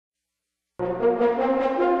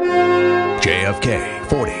JFK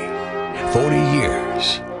 40. 40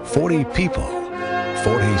 years, 40 people,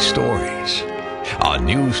 40 stories. On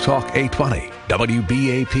News Talk 820,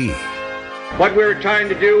 WBAP. What we're trying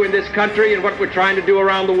to do in this country and what we're trying to do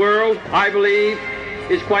around the world, I believe,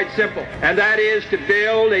 is quite simple. And that is to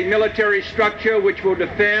build a military structure which will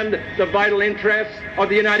defend the vital interests of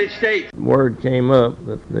the United States. Word came up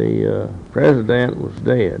that the president was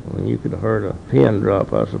dead. When you could have heard a pin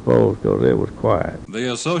drop, I suppose, because it was quiet.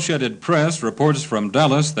 The Associated Press reports from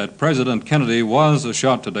Dallas that President Kennedy was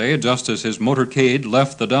shot today just as his motorcade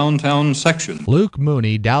left the downtown section. Luke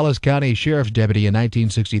Mooney, Dallas County Sheriff's deputy in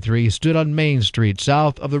 1963, stood on Main Street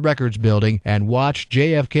south of the Records Building and watched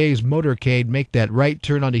JFK's motorcade make that right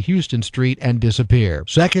turn onto Houston Street and disappear.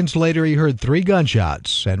 Seconds later, he heard 3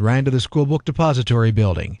 gunshots and ran to the school book depository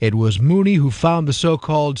building. It was Mooney who found the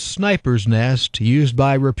so-called sniper's nest used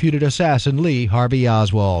by reputed assassin Lee Harvey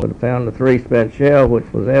Oswald. We found the 3 spent shell,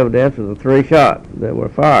 which was evidence of the 3 shots that were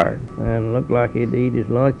fired, and looked like he'd eat his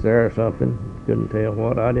lunch there or something. Couldn't tell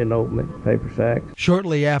what. I didn't open it. Paper sack.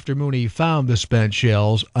 Shortly after Mooney found the spent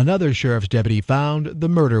shells, another sheriff's deputy found the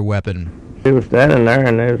murder weapon. He was standing there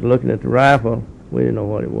and they was looking at the rifle. We didn't know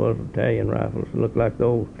what it was, Italian rifles. It looked like the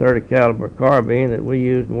old 30 caliber carbine that we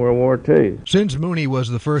used in World War II. Since Mooney was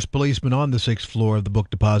the first policeman on the 6th floor of the book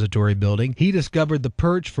depository building, he discovered the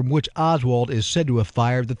perch from which Oswald is said to have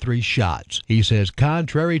fired the 3 shots. He says,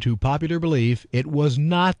 contrary to popular belief, it was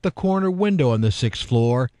not the corner window on the 6th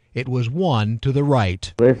floor. It was one to the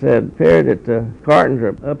right. They said, it appeared that the cartons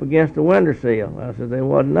are up against the window sill. I said, they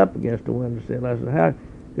wasn't up against the window sill. I said, how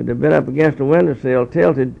could they have been up against the window sill,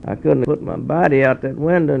 tilted? I couldn't have put my body out that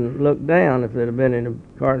window and looked down if there had been any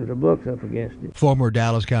cartons of books up against it. Former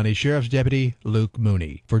Dallas County Sheriff's Deputy Luke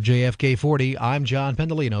Mooney. For JFK 40, I'm John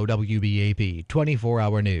Pendolino, WBAP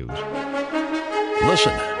 24-hour news.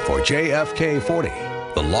 Listen for JFK 40,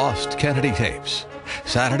 The Lost Kennedy Tapes.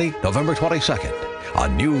 Saturday, November 22nd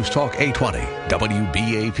on News Talk 820,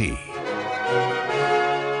 WBAP.